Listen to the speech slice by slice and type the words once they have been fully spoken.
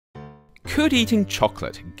Could eating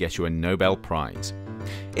chocolate get you a Nobel Prize?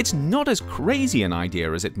 It's not as crazy an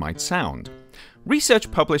idea as it might sound. Research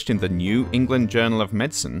published in the New England Journal of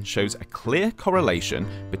Medicine shows a clear correlation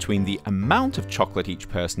between the amount of chocolate each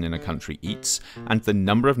person in a country eats and the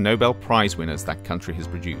number of Nobel Prize winners that country has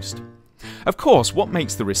produced. Of course, what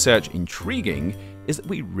makes the research intriguing is that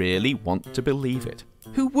we really want to believe it.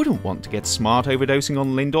 Who wouldn't want to get smart overdosing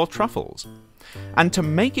on Lindor truffles? And to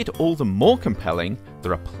make it all the more compelling,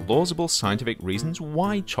 there are plausible scientific reasons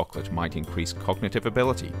why chocolate might increase cognitive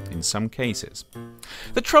ability in some cases.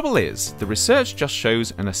 The trouble is, the research just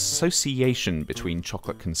shows an association between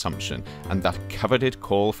chocolate consumption and that coveted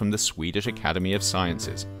call from the Swedish Academy of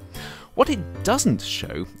Sciences. What it doesn't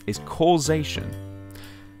show is causation.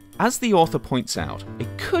 As the author points out,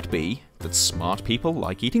 it could be that smart people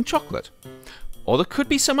like eating chocolate. Or there could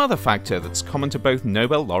be some other factor that's common to both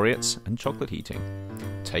Nobel laureates and chocolate eating.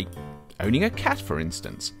 Take owning a cat, for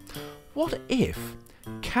instance. What if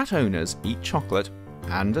cat owners eat chocolate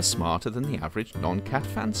and are smarter than the average non-cat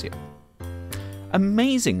fancier?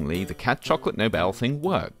 Amazingly, the cat chocolate Nobel thing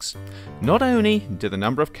works. Not only do the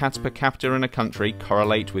number of cats per capita in a country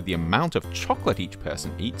correlate with the amount of chocolate each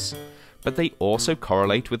person eats, but they also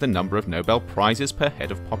correlate with the number of Nobel Prizes per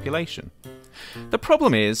head of population. The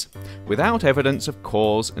problem is, without evidence of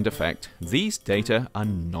cause and effect, these data are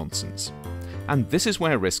nonsense. And this is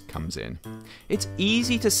where risk comes in. It's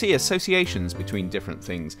easy to see associations between different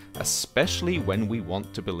things, especially when we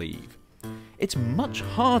want to believe. It's much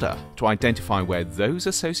harder to identify where those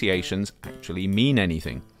associations actually mean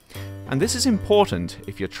anything. And this is important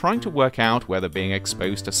if you're trying to work out whether being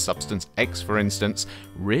exposed to substance X, for instance,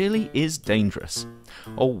 really is dangerous,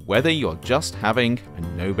 or whether you're just having a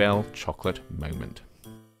Nobel chocolate moment.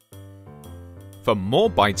 For more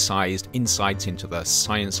bite-sized insights into the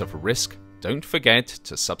science of risk, don't forget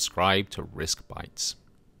to subscribe to Risk Bites.